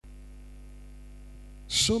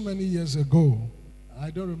so many years ago. I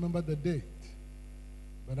don't remember the date,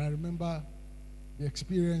 but I remember the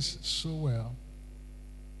experience so well.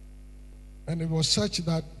 And it was such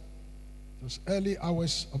that it was early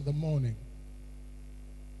hours of the morning,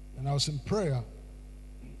 and I was in prayer,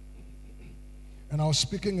 and I was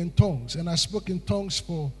speaking in tongues, and I spoke in tongues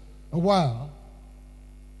for a while.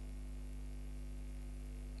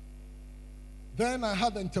 Then I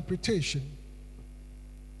had the interpretation.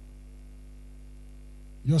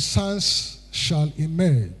 Your sons shall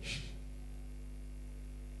emerge.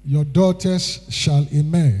 Your daughters shall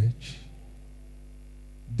emerge.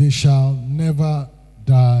 They shall never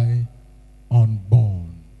die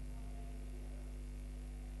unborn.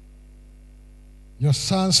 Your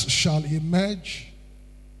sons shall emerge.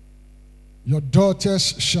 Your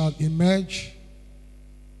daughters shall emerge.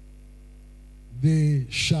 They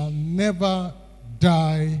shall never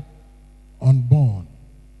die unborn.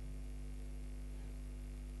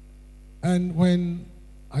 And when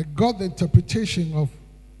I got the interpretation of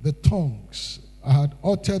the tongues I had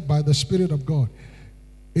uttered by the Spirit of God,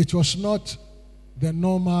 it was not the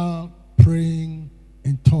normal praying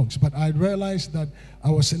in tongues, but I realized that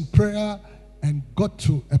I was in prayer and got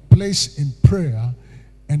to a place in prayer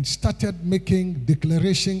and started making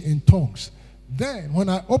declaration in tongues. Then when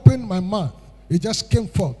I opened my mouth, it just came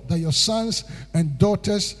forth that your sons and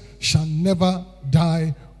daughters shall never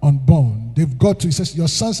die unborn. They've got to, it says, your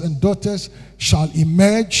sons and daughters shall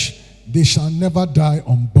emerge, they shall never die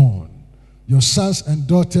unborn. Your sons and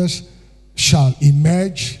daughters shall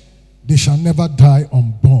emerge, they shall never die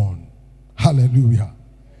unborn. Hallelujah.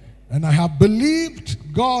 And I have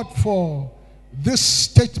believed God for this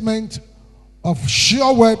statement of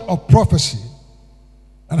sure word of prophecy,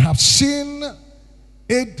 and have seen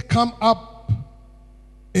it come up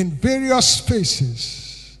in various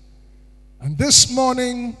phases. And this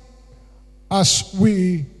morning, as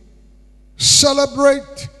we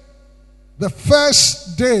celebrate the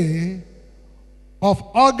first day of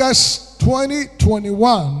August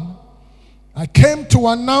 2021, I came to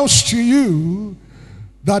announce to you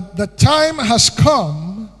that the time has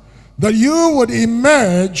come that you would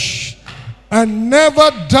emerge and never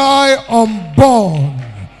die unborn.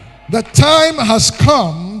 The time has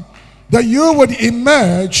come that you would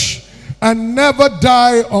emerge and never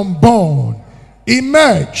die unborn.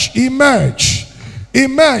 Emerge, emerge,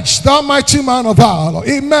 emerge, thou mighty man of valor.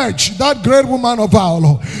 Emerge, that great woman of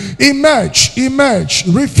valor. Emerge, emerge.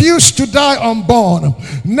 Refuse to die unborn.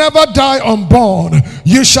 Never die unborn.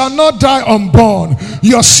 You shall not die unborn.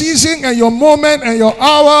 Your season and your moment and your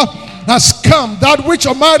hour has come. That which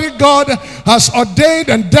Almighty God has ordained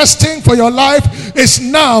and destined for your life is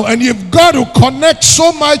now, and you've got to connect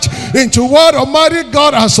so much into what Almighty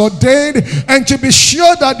God has ordained, and to be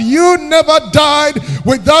sure that you never died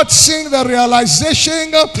without seeing the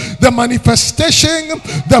realization, the manifestation,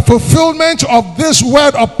 the fulfillment of this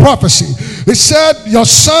word of prophecy. It said, your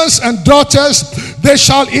sons and daughters, they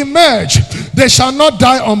shall emerge, they shall not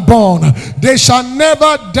die unborn, they shall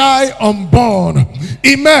never die unborn.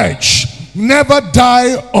 Emerge, never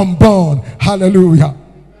die unborn. Hallelujah.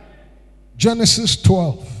 Genesis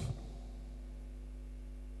 12.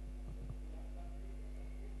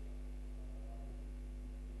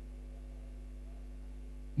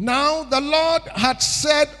 Now the Lord had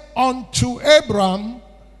said unto Abram,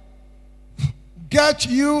 get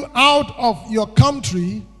you out of your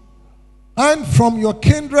country and from your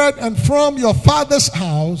kindred and from your father's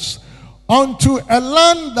house unto a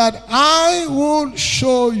land that I will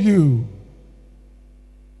show you.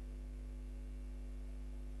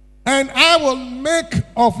 And I will make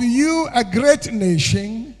of you a great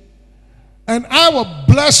nation, and I will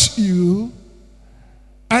bless you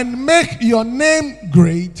and make your name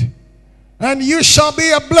great, and you shall be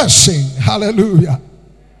a blessing. Hallelujah.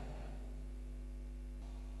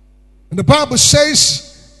 And the Bible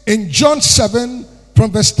says in John 7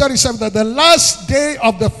 from verse 37 that the last day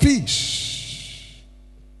of the feast,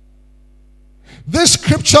 this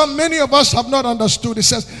scripture many of us have not understood. It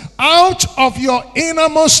says, out of your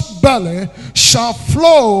innermost belly shall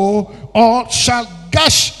flow, or shall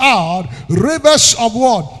gush out, rivers of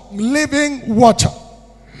what? Living water.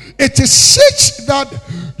 It is such that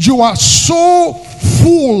you are so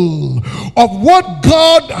full of what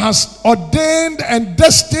God has ordained and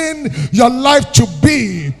destined your life to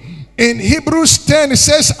be. In Hebrews 10 it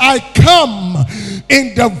says, I come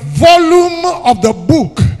in the volume of the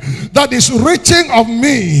book that is written of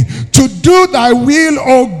me to to do thy will,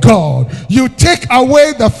 O God. You take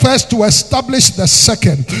away the first to establish the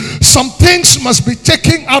second. Some things must be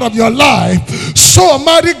taken out of your life so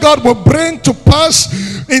Almighty God will bring to pass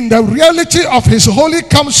in the reality of his holy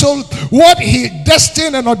counsel what he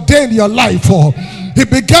destined and ordained your life for. He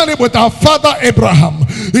began it with our father Abraham.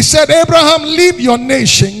 He said, Abraham, leave your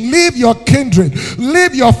nation, leave your kindred,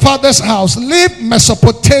 leave your father's house, leave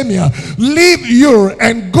Mesopotamia, leave Ur,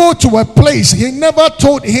 and go to a place. He never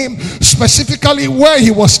told him specifically where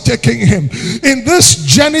he was taking him. In this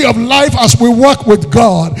journey of life as we walk with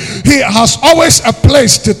God, he has always a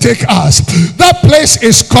place to take us. That place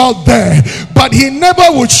is called there, but he never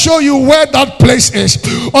would show you where that place is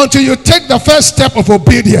until you take the first step of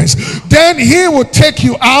obedience. Then he will take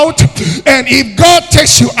you out, and if God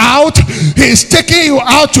takes you out, he is taking you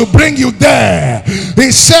out to bring you there.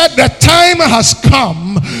 He said the time has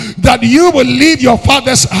come that you will leave your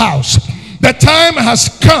father's house. The time has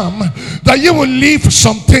come that you will leave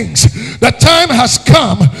some things. The time has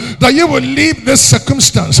come that you will leave this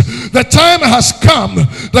circumstance. The time has come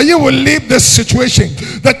that you will leave this situation.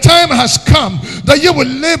 The time has come that you will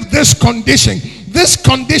leave this condition. This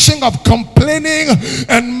condition of complaining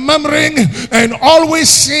and murmuring and always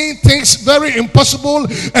seeing things very impossible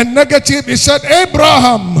and negative. He said,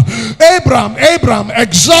 Abraham,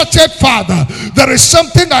 exalted father, there is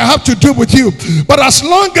something I have to do with you. But as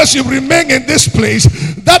long as you remain in this place,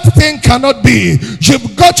 that thing cannot be.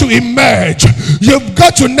 You've got to emerge. You've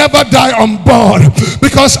got to never die on board.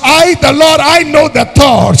 Because I, the Lord, I know the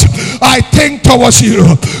thoughts I think towards you,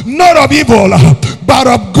 not of evil, but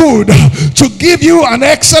of good, to give you an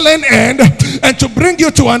excellent end and to bring you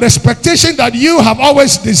to an expectation that you have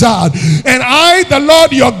always desired. And I, the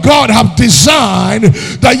Lord your God, have designed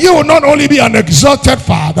that you will not only be an exalted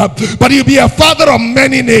father, but you'll be a father of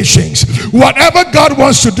many nations. Whatever God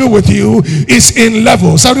wants to do with you is in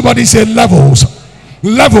levels. Everybody say levels.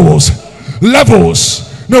 Levels. Levels.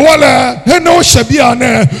 No one where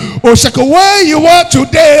you are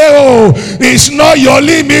today is not your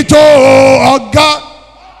limit, oh God.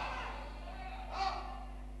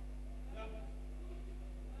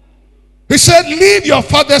 He said, leave your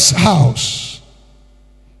father's house.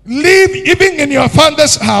 Leave, even in your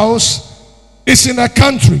father's house is in a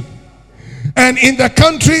country. And in the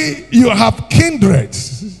country you have kindred.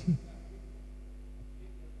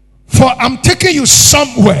 For I'm taking you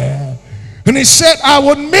somewhere. And he said, I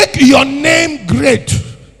will make your name great.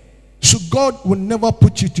 So God will never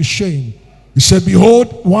put you to shame. He said,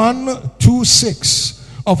 behold,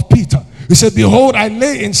 1:2:6 of Peter. He said, behold, I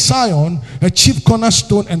lay in Zion a chief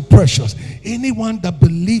cornerstone and precious. Anyone that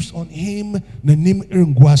believes on him, nanim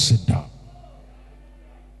irngwasida.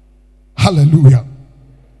 Hallelujah.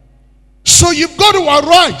 So you've got to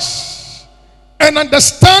arise and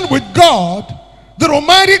understand with God, the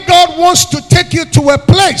Almighty God wants to take you to a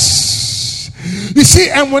place. You see,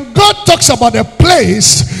 and when God talks about a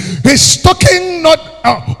place, he's talking not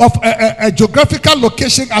of a geographical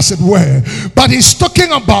location as it were, but he's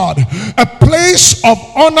talking about a place of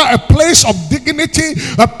honor, a place of dignity,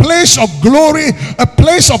 a place of glory, a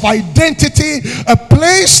place of identity, a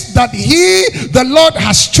place that he, the Lord,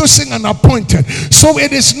 has chosen and appointed. So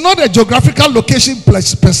it is not a geographical location per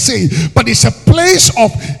se, but it's a place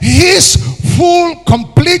of his full,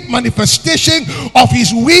 complete manifestation of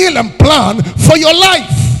his will and plan for your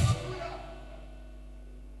life.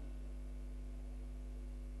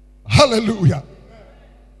 Hallelujah.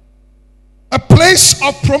 A place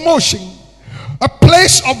of promotion, a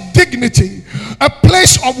place of dignity, a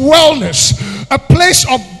place of wellness, a place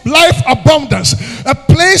of life abundance, a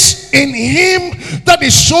place in him that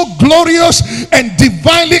is so glorious and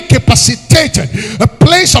divinely capacitated, a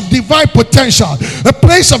place of divine potential, a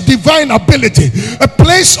place of divine ability, a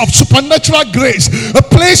place of supernatural grace, a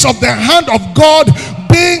place of the hand of God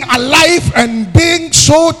being alive and being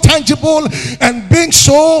so tangible and being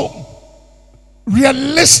so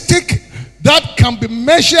realistic, that can be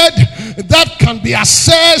measured, that can be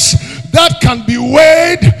assessed, that can be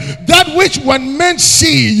weighed, that which when men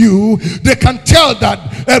see you, they can tell that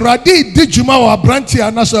Eradi Dijuma wa Branti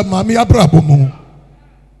Anasa Mami Abrabomo.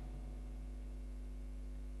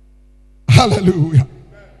 Hallelujah.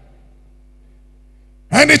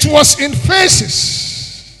 And it was in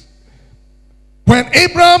phases. When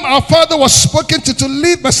Abraham, our father, was spoken to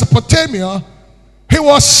leave Mesopotamia, he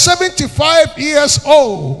was 75 years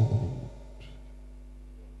old.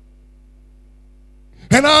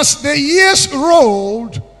 And as the years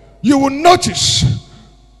rolled, you will notice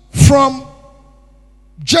from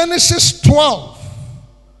Genesis 12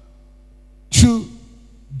 to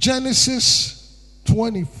Genesis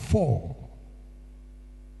 24,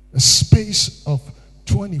 a space of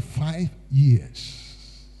 25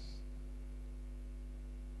 years.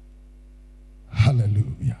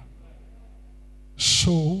 Hallelujah.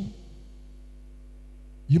 So,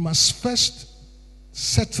 you must first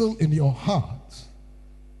settle in your heart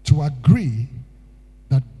to agree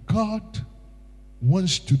that God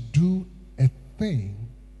wants to do a thing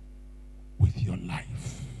with your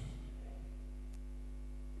life.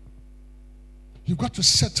 You've got to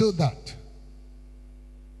settle that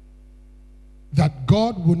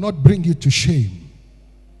God will not bring you to shame.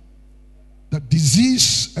 That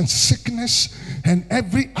disease and sickness and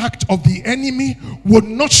every act of the enemy will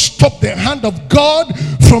not stop the hand of God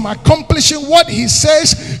from accomplishing what he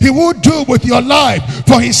says he will do with your life.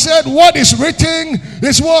 For he said, what is written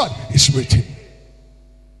is what is written.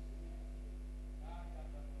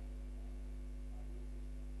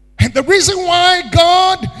 And the reason why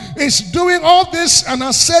God is doing all this and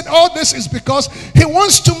has said all this is because he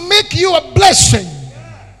wants to make you a blessing.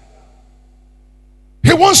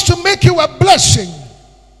 He wants to make you a blessing.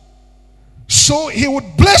 So he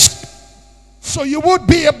would bless you, so you would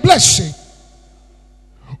be a blessing.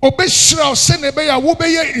 Obeshra senebe ya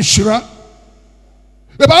wobeye inshira.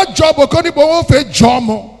 About job okoni bo fe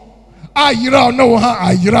jomo. Ayira no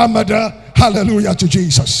ha ayira mada. Hallelujah to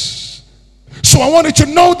Jesus. So I want you to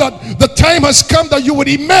know that the time has come that you would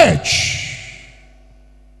emerge.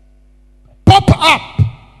 Pop up.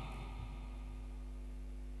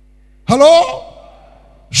 Hello?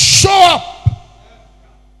 Show up.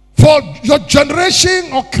 For your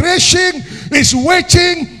generation or creation is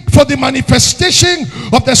waiting for the manifestation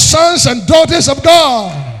of the sons and daughters of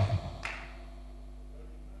God.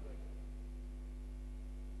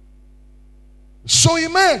 So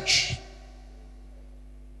emerge.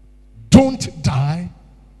 Don't die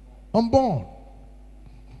unborn.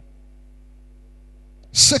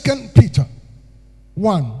 2 Peter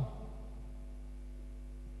 1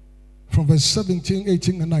 from verse 17,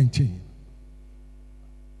 18, and 19.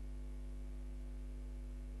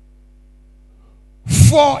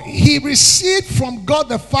 For he received from God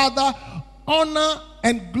the Father honor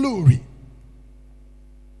and glory.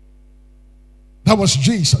 That was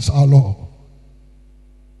Jesus our Lord.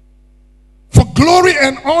 For glory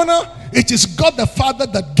and honor, it is God the Father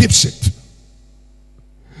that gives it.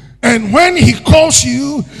 And when he calls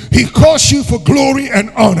you for glory and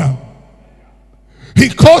honor. He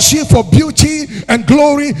calls you for beauty and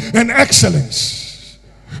glory and excellence.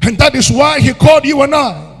 And that is why he called you and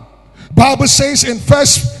I. Bible says in 1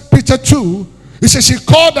 Peter 2, it says he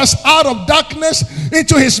called us out of darkness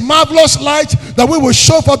into his marvelous light, that we will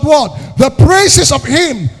show forth what? The praises of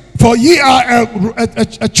him. For ye are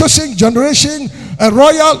a chosen generation, a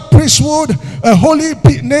royal priesthood, a holy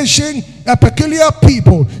nation, a peculiar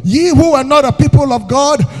people. Ye who are not a people of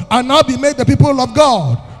God are now be made the people of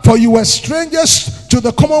God. For you were strangers to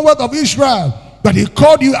the commonwealth of Israel. That he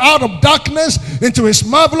called you out of darkness into his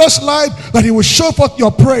marvelous light, that he will show forth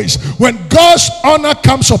your praise. When God's honor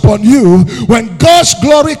comes upon you, when God's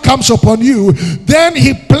glory comes upon you, then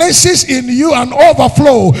he places in you an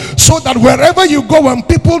overflow, so that wherever you go, when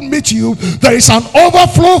people meet you, there is an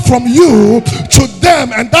overflow from you to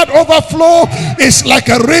them. And that overflow is like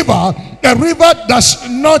a river. A river does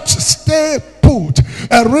not stay put.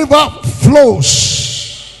 A river flows.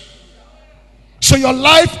 So your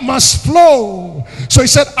life must flow. So he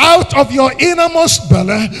said, out of your innermost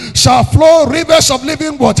belly shall flow rivers of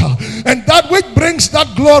living water. And that which brings that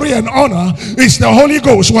glory and honor is the Holy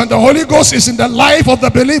Ghost. When the Holy Ghost is in the life of the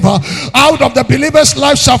believer, out of the believer's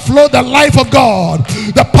life shall flow the life of God,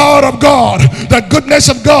 the power of God, the goodness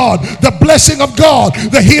of God, the blessing of God,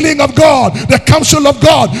 the healing of God, the counsel of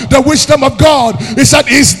God, the wisdom of God. He said,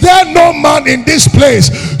 is there no man in this place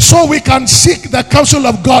so we can seek the counsel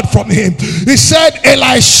of God from him? He said,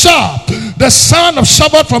 Elisha, the son of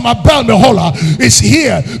Shaphat from Abel Meholah, is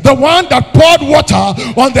here. The one that poured water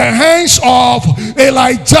on the hands of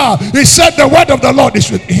Elijah. He said, the word of the Lord is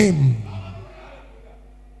with him.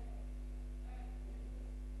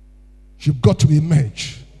 You've got to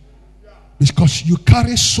emerge, because you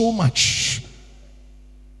carry so much.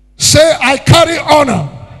 Say, I carry honor.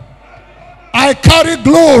 I carry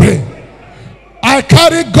glory. I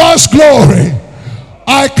carry God's glory.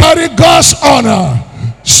 I carry God's honor.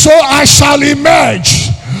 So I shall emerge.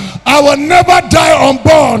 I will never die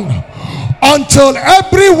unborn until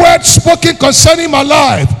every word spoken concerning my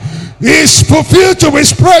life is fulfilled to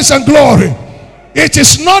his praise and glory. It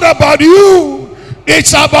is not about you,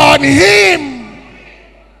 it's about him.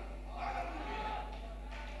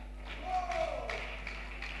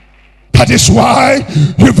 That is why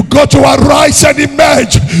you've got to arise and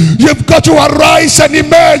emerge. You've got to arise and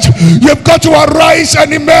emerge. You've got to arise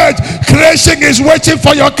and emerge. Creation is waiting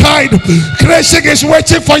for your kind. Creation is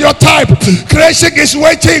waiting for your type. Creation is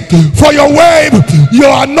waiting for your wave.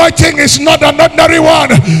 Your anointing is not an ordinary one.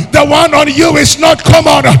 The one on you is not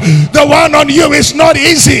common. The one on you is not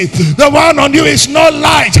easy. The one on you is not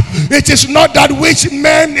light. It is not that which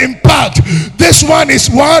men impact. This one is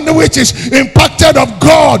one which is impacted of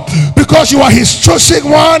God, because you are his chosen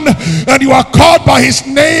one and you are called by his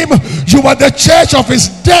name. You are the church of his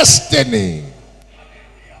destiny.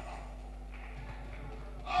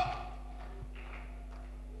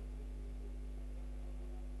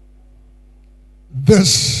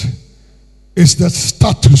 This is the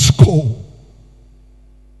status quo.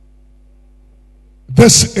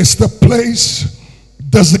 This is the place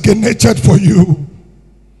designated for you.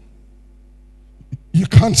 You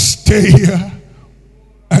can't stay here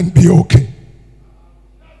and be okay.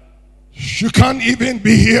 You can't even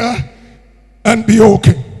be here and be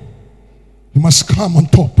okay. You must come on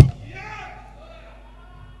top.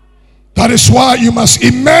 That is why you must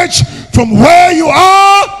emerge from where you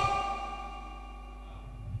are.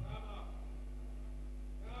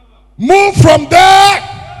 Move from there.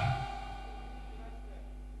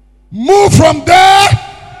 Move from there.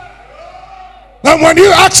 And when you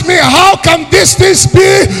ask me, how can this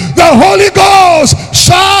be? The Holy Ghost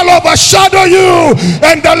shall overshadow you,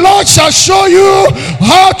 and the Lord shall show you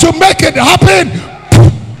how to make it happen.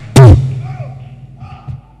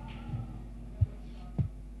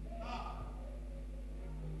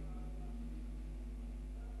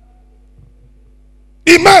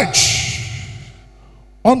 Emerge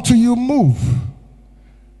until you move.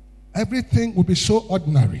 Everything will be so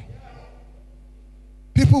ordinary.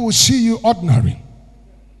 People will see you ordinary.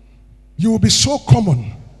 You will be so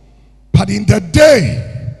common. But in the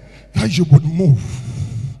day that you would move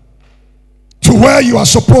to where you are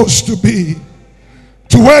supposed to be,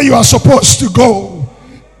 to where you are supposed to go,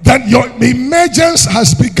 then your emergence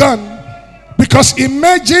has begun. Because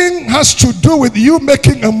emerging has to do with you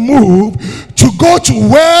making a move to go to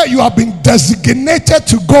where you have been designated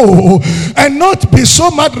to go, and not be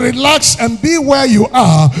so much relaxed and be where you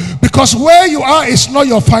are, because where you are is not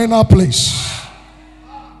your final place.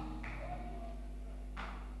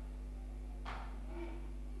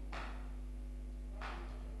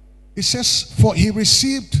 It says, for he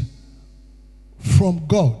received from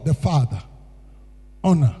God the Father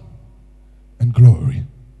honor and glory.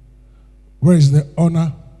 Where is the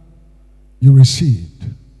honor you received?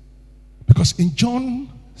 Because in John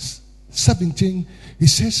 17, he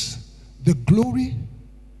says, the glory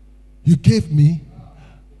you gave me,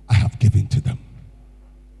 I have given to them.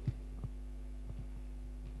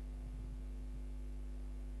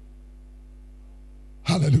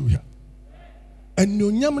 Hallelujah. And no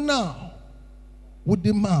nyam now would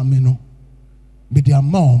the mammy no be their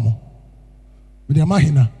mom, with their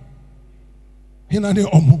mahina, hina de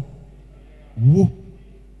omo. Wo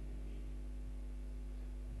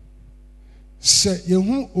se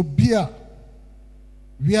yehu obi a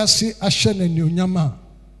wiase ahye na nyonyama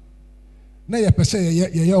na ye pese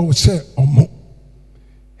ye wo se omo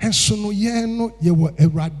enso no ye no ye wo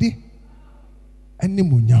awurade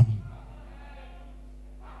animonyam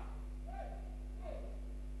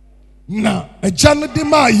na agya no de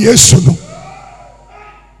ma Yesu no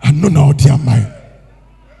ano na odi amai.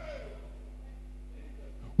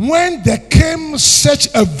 When there came such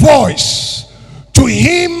a voice to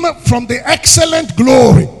him from the excellent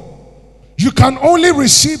glory, you can only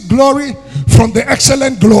receive glory from the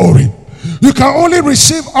excellent glory. You can only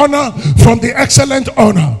receive honor from the excellent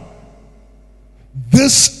honor.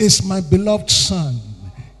 This is my beloved Son,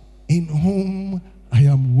 in whom I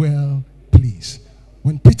am well pleased.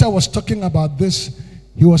 When Peter was talking about this,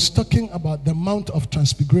 he was talking about the Mount of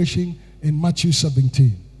Transfiguration in Matthew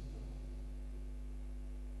 17.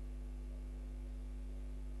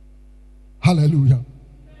 Hallelujah.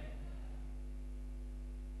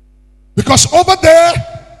 Because over there,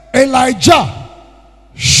 Elijah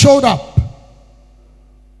showed up.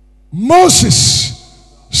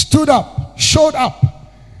 Moses stood up, showed up.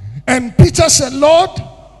 And Peter said, Lord,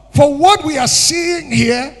 for what we are seeing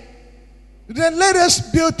here, then let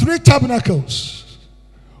us build 3 tabernacles.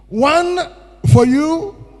 One for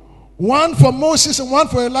you, one for Moses, and one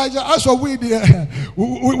for Elijah. As for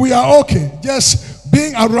we are okay. Just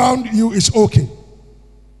being around you is okay.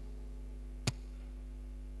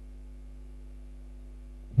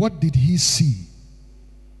 What did he see?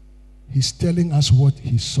 He's telling us what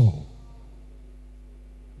he saw.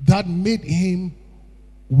 That made him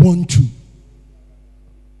want to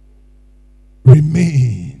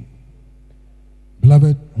remain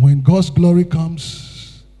God's glory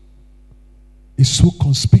comes, it's so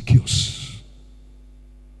conspicuous.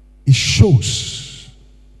 It shows.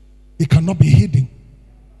 It cannot be hidden.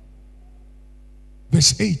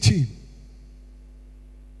 Verse 18.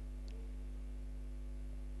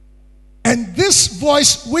 And this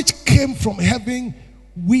voice which came from heaven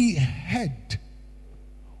we heard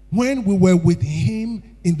when we were with him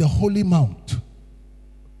in the holy mount.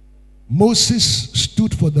 Moses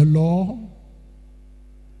stood for the law.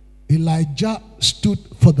 Elijah stood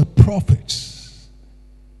for the prophets.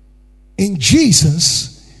 In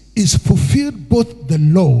Jesus is fulfilled both the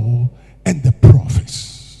law and the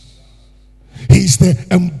prophets. He is the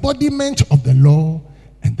embodiment of the law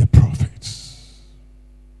and the prophets.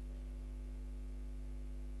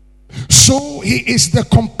 So he is the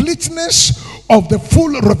completeness of the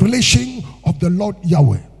full revelation of the Lord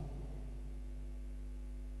Yahweh.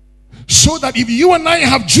 So that if you and I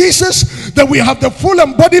have Jesus, then we have the full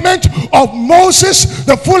embodiment of Moses,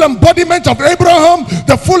 the full embodiment of Abraham,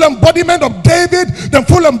 the full embodiment of David, the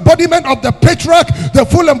full embodiment of the patriarch, the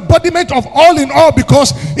full embodiment of all in all,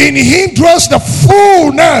 because in him dwells the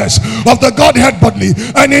fullness of the Godhead bodily,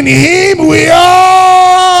 and in him we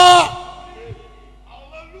are.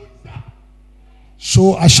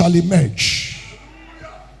 So I shall emerge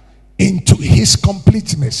into his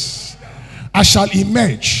completeness. I shall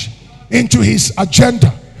emerge into his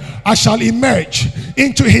agenda. I shall emerge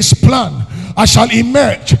into his plan. I shall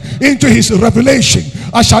emerge into his revelation.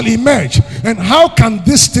 I shall emerge. And how can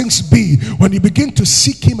these things be? When you begin to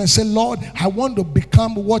seek him and say, Lord, I want to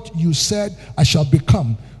become what you said I shall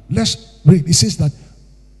become. Let's read. It says that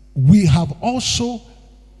we have also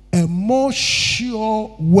a more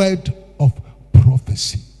sure word of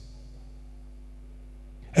prophecy.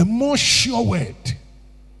 A more sure word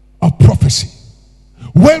of prophecy.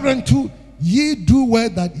 Whereunto ye do well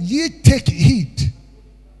that ye take heed,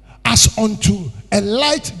 as unto a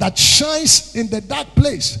light that shines in the dark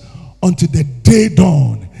place, unto the day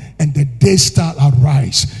dawn and the day star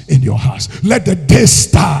arise in your hearts. Let the day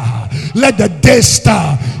star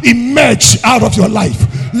emerge out of your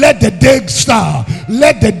life. Let the day star,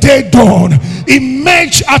 let the day dawn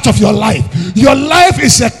emerge out of your life. Your life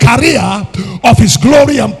is a career of his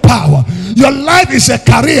glory and power. Your life is a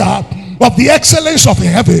career of the excellence of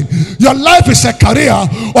heaven. Your life is a career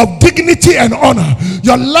of dignity and honor.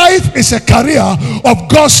 Your life is a career of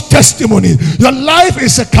God's testimony. Your life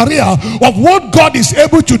is a career of what God is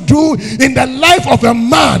able to do in the life of a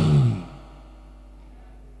man.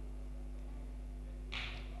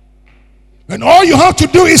 And all you have to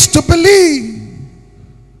do is to believe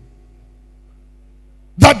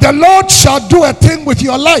that the Lord shall do a thing with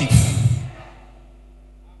your life.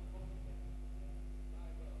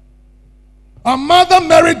 Our mother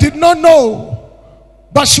Mary did not know,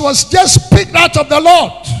 but she was just picked out of the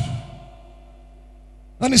Lord.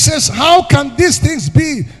 And he says, how can these things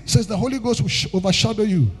be? He says, the Holy Ghost will overshadow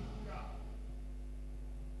you.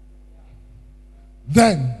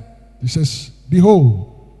 Then he says,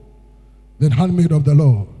 behold, the handmaid of the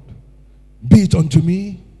Lord, be it unto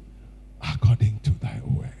me according to thy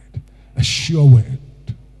word. A sure word.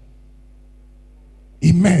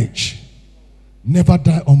 Emerge, never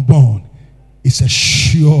die unborn. It's a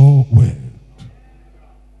sure word.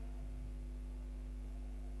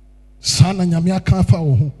 Sana nyame aka fa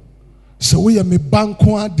wo ho. Se wo ye me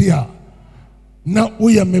banko ade a, na wo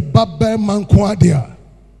ye me babba manko ade a,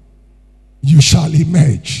 you shall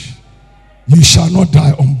emerge. You shall not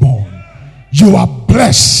die unborn. You are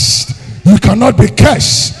blessed. You cannot be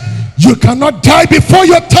cursed. You cannot die before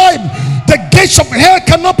your time. The gates of hell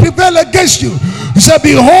cannot prevail against you. He said,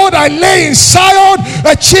 behold, I lay in Zion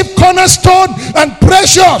a chief cornerstone and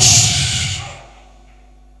precious.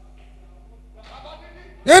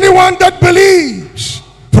 Anyone that believes,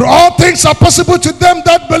 for all things are possible to them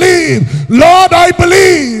that believe. Lord, I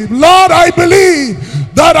believe. Lord, I believe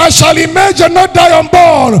that I shall emerge and not die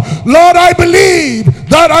unborn. Lord, I believe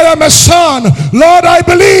that I am a son. Lord, I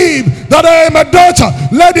believe that I am a daughter.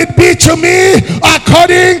 Let it be to me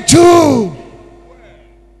according to,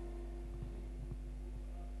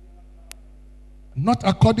 not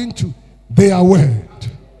according to their word,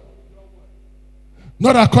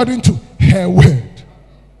 not according to her word,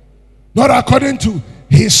 not according to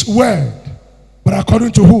his word, but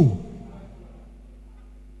according to who?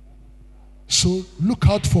 So look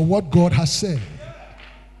out for what God has said.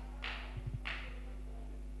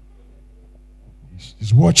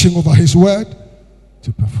 He's watching over his word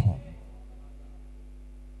to perform.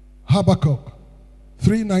 Habakkuk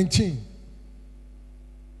 3:19.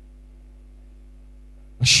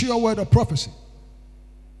 A sure word of prophecy.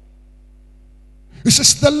 It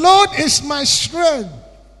says, the Lord is my strength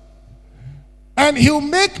And he'll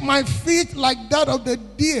make my feet like that of the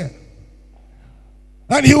deer.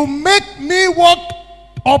 And he'll make me walk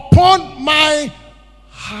upon my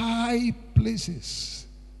high places.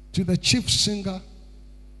 To the chief singer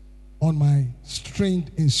on my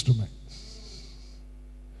stringed instruments.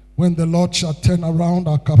 When the Lord shall turn around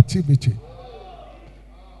our captivity.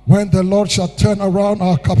 When the Lord shall turn around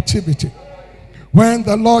our captivity. When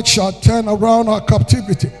the Lord shall turn around our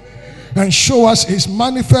captivity and show us his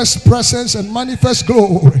manifest presence and manifest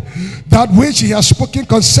glory, that which he has spoken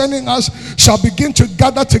concerning us shall begin to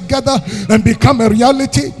gather together and become a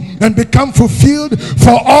reality and become fulfilled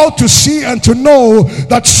for all to see and to know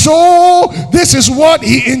that so this is what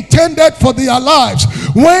he intended for their lives.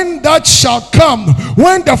 When that shall come,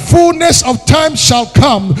 when the fullness of time shall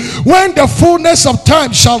come, when the fullness of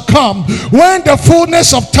time shall come, when the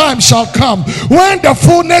fullness of time shall come, when the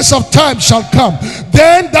fullness of time shall come,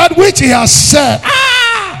 then that which he has said,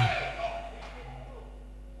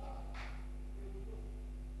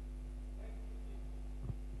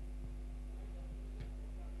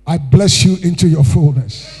 I bless you into your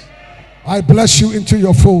fullness. I bless you into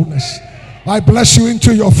your fullness. I bless you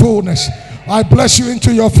into your fullness. I bless you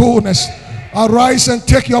into your fullness. Arise and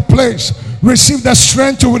take your place. Receive the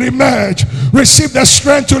strength to emerge. Receive the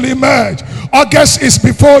strength to emerge. August is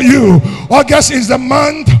before you. August is the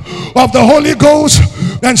month of the Holy Ghost.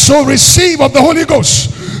 And so receive of the Holy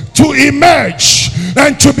Ghost to emerge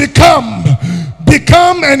and to become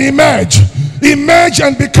and emerge. Emerge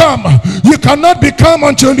and become. You cannot become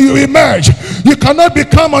until you emerge. You cannot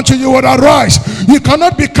become until you would arise. You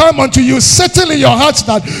cannot become until you settle in your hearts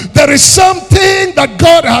that there is something that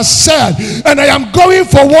God has said, and I am going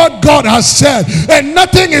for what God has said, and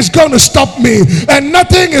nothing is going to stop me, and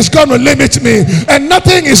nothing is going to limit me, and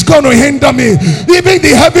nothing is going to hinder me. Even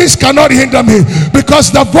the heavens cannot hinder me,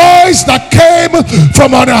 because the voice that came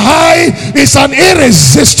from on high is an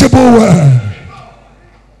irresistible word.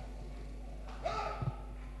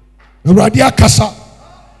 Radia Kasa,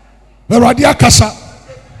 Radia Kasa,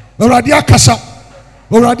 Radia Kasa,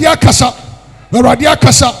 Radia Kasa, Radia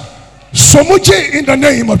Kasa, Somuji in the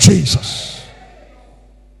name of Jesus.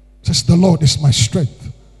 Says the Lord is my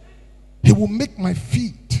strength. He will make my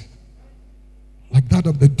feet like that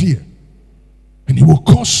of the deer, and he will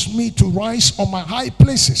cause me to rise on my high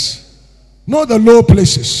places, not the low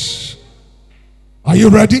places. Are you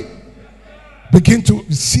ready? Begin to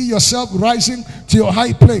see yourself rising to your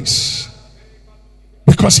high place,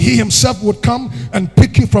 because he himself would come and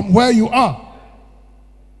pick you from where you are.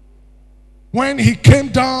 When he came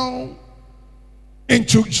down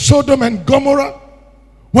into Sodom and Gomorrah,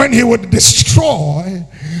 when he would destroy,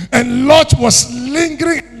 and Lot was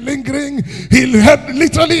lingering, he had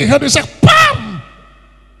literally heard his say, "Bam!"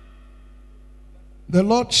 The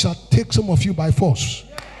Lord shall take some of you by force.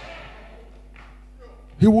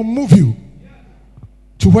 He will move you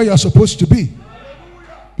to where you're supposed to be,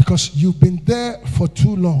 because you've been there for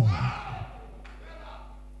too long.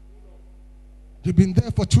 You've been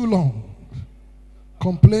there for too long,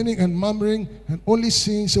 complaining and murmuring and only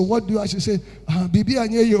saying, so what do I say? Bibi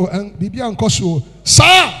anyeyo and bibi ankosu.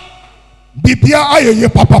 Sa bibi aye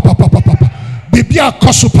papa. Bibi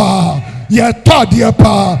ankosu pa. Ye third year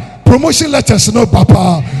pa. Promotion letters no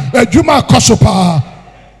papa. Juma ankosu pa.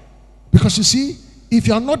 Because you see, if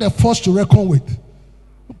you are not a force to reckon with,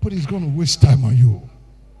 nobody's going to waste time on you.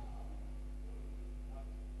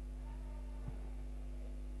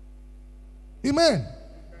 Amen.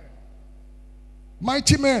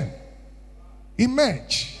 Mighty men,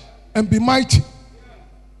 emerge and be mighty.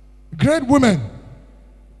 Great women,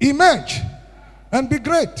 emerge and be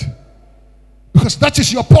great, because that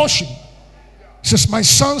is your portion. It says, my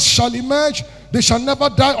sons shall emerge, they shall never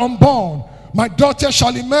die unborn. My daughter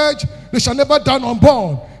shall emerge, they shall never die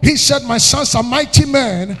unborn. He said, my sons are mighty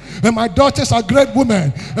men and my daughters are great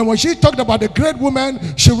women. And when she talked about the great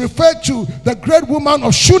woman, she referred to the great woman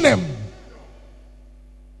of Shunem.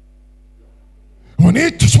 When he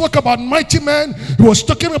spoke about mighty men, he was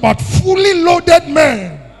talking about fully loaded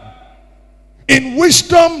men. In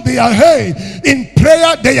wisdom they are high, in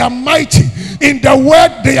prayer they are mighty, in the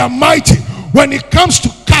word they are mighty. When it comes to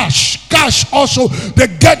cash also, they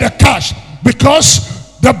get the cash,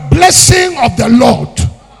 because the blessing of the Lord,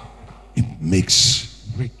 it makes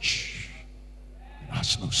rich, it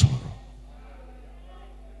has no sorrow.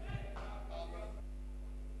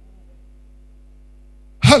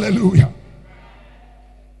 Hallelujah.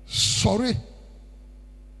 Sorry,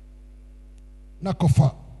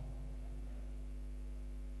 Nakofa.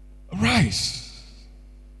 Rise,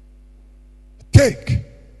 take,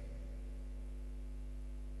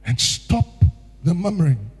 and stop the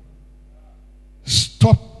murmuring,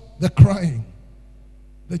 stop the crying,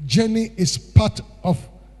 The journey is potholes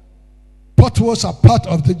are part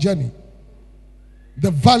of the journey. The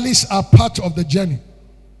valleys are part of the journey.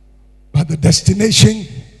 But the destination,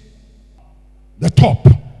 the top.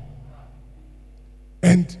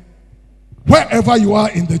 And wherever you are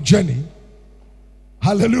in the journey,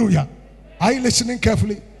 hallelujah. Are you listening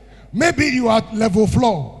carefully? Maybe you are at level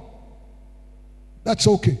floor. That's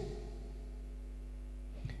okay.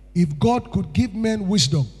 If God could give men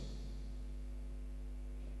wisdom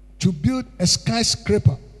to build a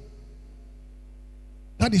skyscraper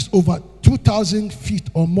that is over 2,000 feet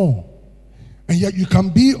or more, and yet you can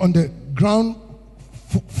be on the ground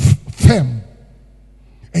firm,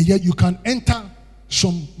 and yet you can enter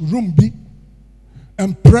some room B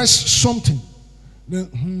and press something.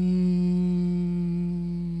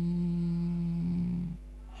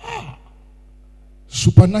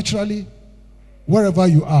 Supernaturally, wherever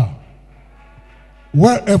you are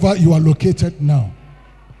located now,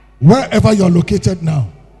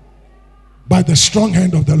 by the strong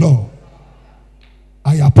hand of the Lord,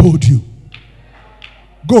 I uphold you.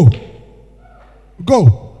 Go.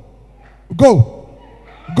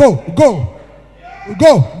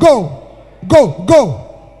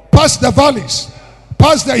 Past the valleys,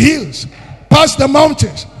 past the hills, past the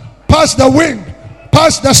mountains, past the wind,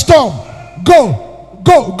 past the storm. Go.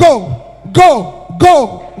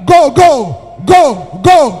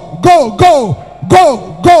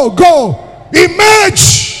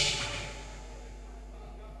 Emerge.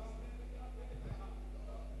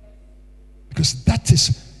 Because that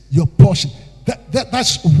is your portion.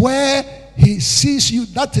 That's where he sees you.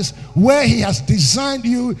 That is where he has designed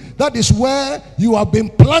you. That is where you have been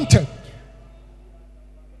planted.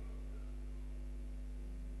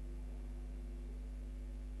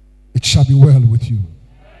 It shall be well with you.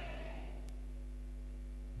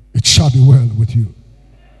 It shall be well with you.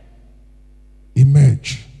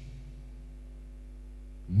 Emerge.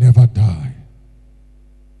 Never die.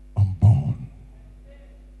 Unborn.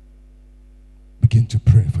 Begin to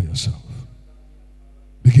pray for yourself.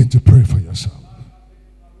 Begin to pray for yourself.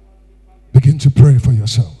 Begin to pray for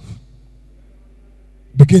yourself.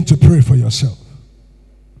 Begin to pray for yourself.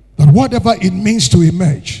 That whatever it means to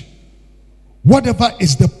emerge, whatever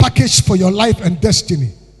is the package for your life and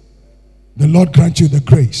destiny, the Lord grant you the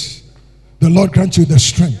grace. The Lord grant you the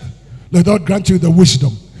strength. The Lord grant you the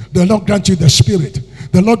wisdom. The Lord grant you the spirit.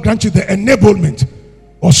 The Lord grant you the enablement.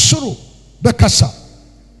 Osuru bekasa.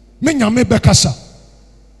 Minyame bekasa.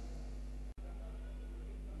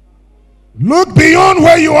 Look beyond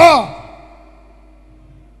where you are.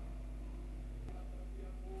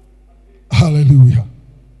 Hallelujah.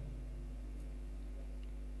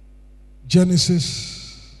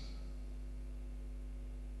 Genesis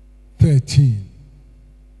 13.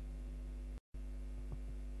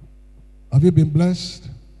 Have you been blessed?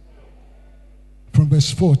 From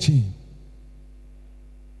verse 14.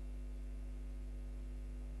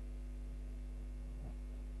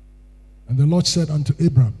 And the Lord said unto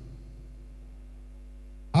Abram,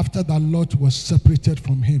 after that Lot was separated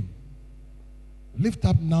from him, lift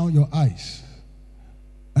up now your eyes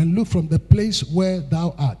and look from the place where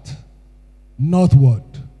thou art, northward,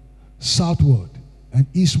 southward, and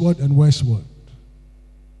eastward and westward.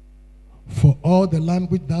 For all the land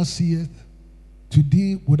which thou seest, to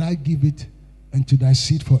thee would I give it, and to thy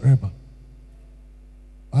seed forever.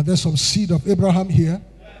 Are there some seed of Abraham here?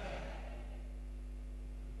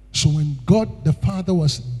 So when God the Father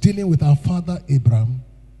was dealing with our father Abraham,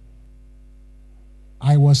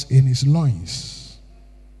 I was in his loins.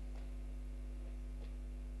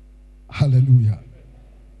 Hallelujah.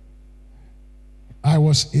 I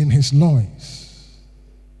was in his loins.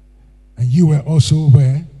 And you were also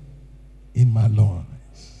where? In my loins.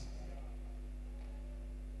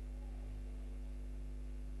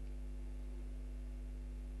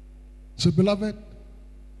 So beloved,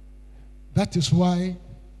 that is why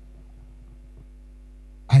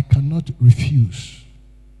I cannot refuse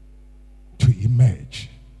to emerge.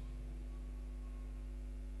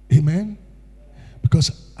 Amen?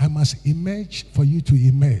 Because I must emerge for you to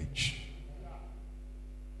emerge.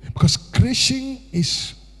 Because creation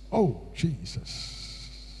is, oh, Jesus.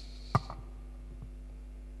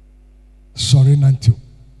 Sorry, Nantu.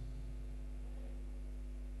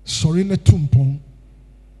 Sorry, Natumpong.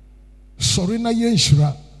 Sorry, na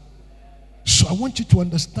Yenshra. So I want you to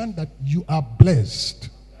understand that you are blessed.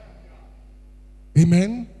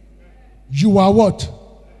 Amen? You are what?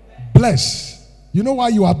 Blessed. You know why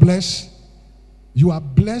you are blessed? You are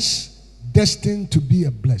blessed, destined to be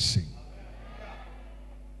a blessing.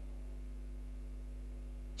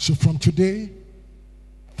 So from today,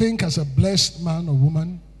 think as a blessed man or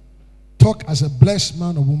woman. talk as a blessed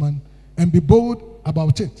man or woman and be bold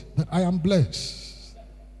about it. That I am blessed.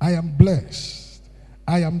 I am blessed.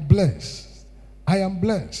 I am blessed. I am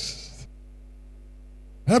blessed.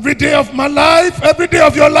 Every day of my life, every day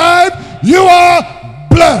of your life, you are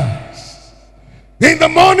blessed. In the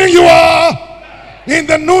morning you are. In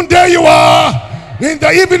the noonday you are. In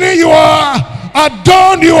the evening you are. At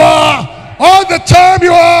dawn you are. All the time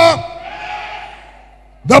you are.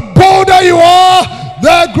 The bolder you are,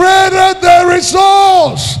 the greater the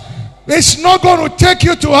results. It's not going to take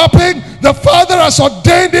you to happen. The Father has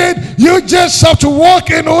ordained it. You just have to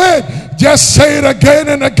walk into it. Just say it again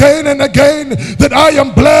and again and again, that I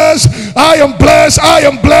am blessed, I am blessed, I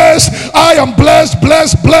am blessed, I am blessed,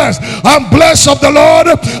 blessed, blessed. I'm blessed of the Lord,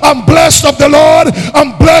 I'm blessed of the Lord,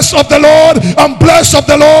 I'm blessed of the Lord, I'm blessed of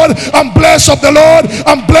the Lord, I'm blessed of the Lord,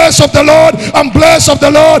 I'm blessed of the Lord, I'm blessed of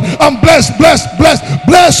the Lord, I'm blessed, blessed, blessed,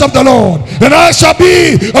 blessed of the Lord, and I shall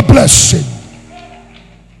be a blessing.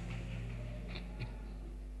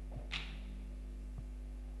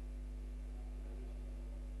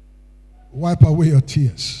 Wipe away your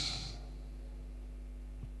tears,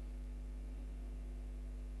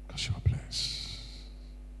 because you are blessed.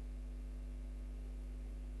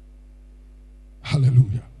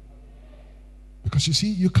 Hallelujah. Because you see,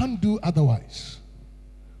 you can't do otherwise.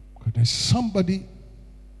 Because there's somebody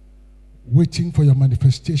waiting for your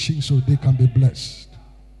manifestation so they can be blessed.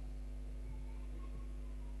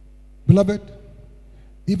 Beloved,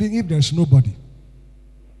 even if there's nobody,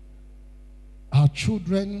 our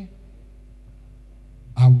children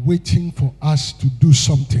are waiting for us to do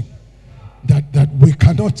something that we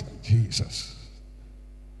cannot. Jesus.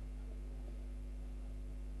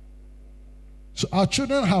 So our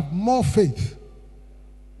children have more faith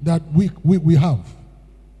that we have.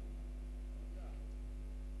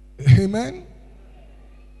 Amen.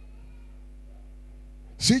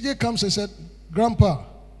 CJ comes and said, Grandpa,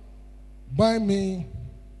 buy me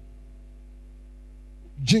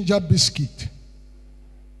ginger biscuit.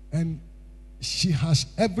 And she has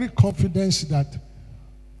every confidence that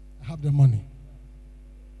I have the money.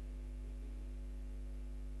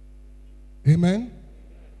 Amen.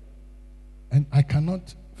 And I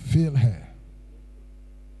cannot fail her.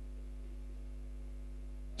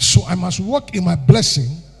 So I must walk in my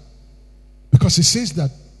blessing, because it says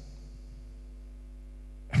that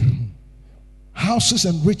houses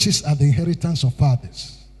and riches are the inheritance of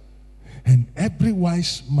fathers. And every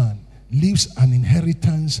wise man leaves an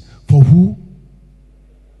inheritance for who?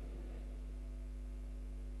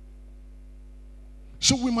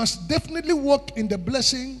 So we must definitely walk in the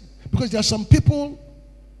blessing, because there are some people,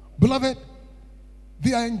 beloved,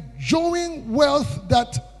 they are enjoying wealth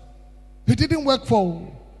that they didn't work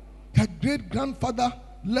for. Their great-grandfather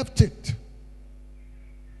left it.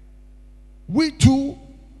 We too,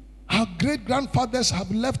 our great-grandfathers have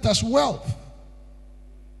left us wealth.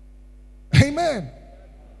 Amen.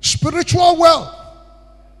 Spiritual wealth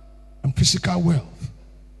and physical wealth.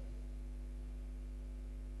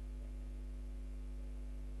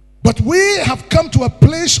 But we have come to a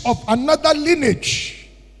place of another lineage,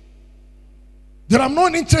 that I'm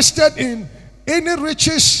not interested in any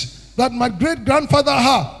riches that my great-grandfather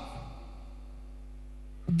had.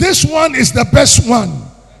 This one is the best one,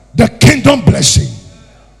 the kingdom blessing.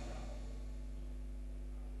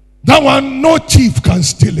 That one, no thief can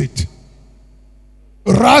steal it.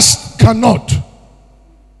 Rust cannot.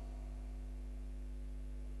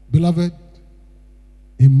 Beloved,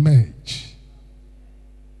 emerge.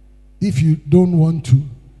 If you don't want to,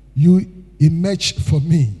 you emerge for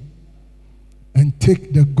me and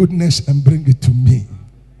take the goodness and bring it to me,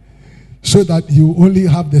 so that you only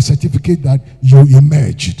have the certificate that you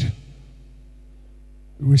emerged.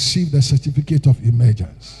 Receive the certificate of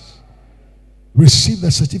emergence. Receive the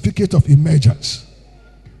certificate of emergence.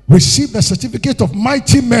 Receive the certificate of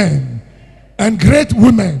mighty men and great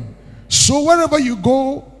women. So wherever you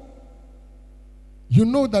go, you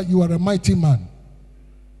know that you are a mighty man.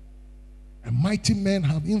 And mighty men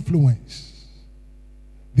have influence.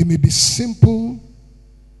 They may be simple,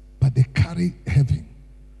 but they carry heaven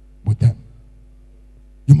with them.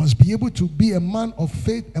 You must be able to be a man of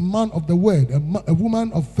faith, a man of the word, a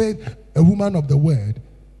woman of faith, a woman of the word,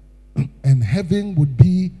 and heaven would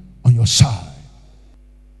be on your side.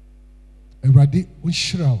 Awurade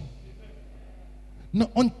unhyira wo na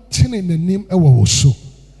ɔntene n'anim ɛwɔ wo so.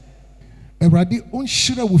 Awurade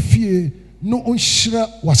unhyira wo fie na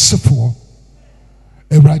ɔnhyira w'asefoɔ.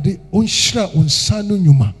 Awurade unhyira wo nsa no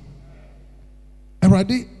nnwuma.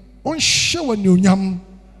 Awurade ɔnhyɛ wo anuonyam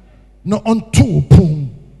na ɔnto wo pon.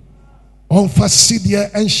 Ɔmfa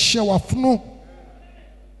sideɛ ɛnhyɛ w'afono.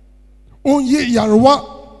 Ɔnyi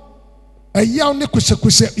yarewa ɛyaw ne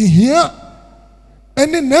kusɛkusɛ ihia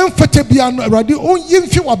ɛne na mfata bia no Awurade ɔnyi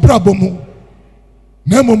mfi w'abrabɔ mu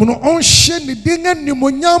na mmom no ɔnhyɛ ne din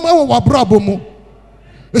animonyam wɔ w'abrabɔ mu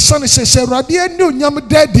ɛsiane sɛ Awurade ani onyam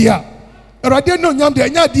dɛɛde a Awurade ani onyam deɛ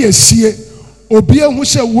ɛnyɛ adeɛ asie obi ehu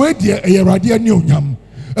sɛ wei deɛ ɛyɛ Awurade ani onyam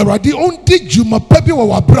Awurade ɔndi dwuma pa bi wɔ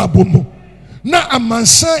w'abrabɔ mu na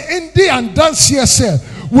amansa ndi andanseɛ sɛ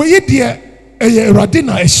wei deɛ ɛyɛ Awurade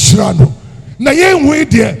na ɛhyira no na yɛnhu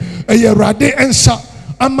deɛ ɛyɛ Awurade nsa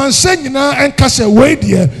amansa nyinaa ɛnka sɛ wei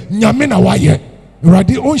deɛ nyame na wayɛ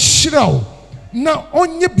Awurade ɔnhyira wo na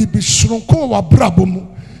ɔnyɛ bibi soronko wɔ w'abrabɔ mu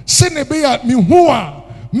sɛ ne bɛyɛ mehu a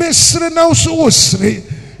mesere na wo so wɔ sere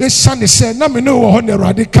ɛsiane sɛ na me ne wɔ hɔ na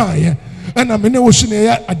Awurade kaeɛ ɛna me ne wo so na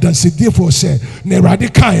ɛyɛ adansediefoɔ sɛ na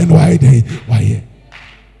Awurade kaeɛ no wayɛ dɛ wayɛ.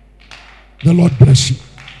 The Lord bless you.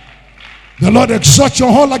 The Lord exalt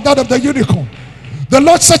your horn like that of the unicorn. The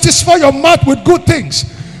Lord satisfy your mouth with good things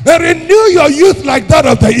and renew your youth like that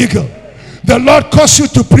of the eagle. The Lord cause you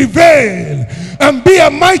to prevail and be a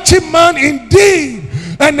mighty man indeed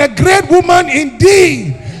and a great woman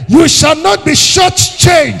indeed. You shall not be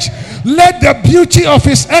shortchanged. Let the beauty of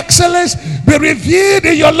his excellence be revealed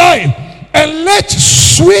in your life, and let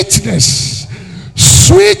sweetness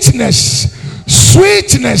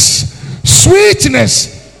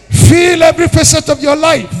fill every facet of your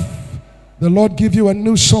life. The Lord give you a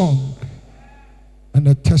new song and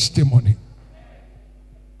a testimony.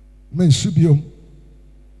 Mensubium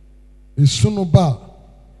esunuba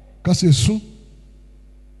kasi esu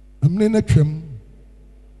amne na twem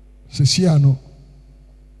sesiano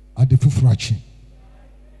ade fufurachi.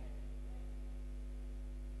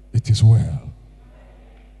 It is well.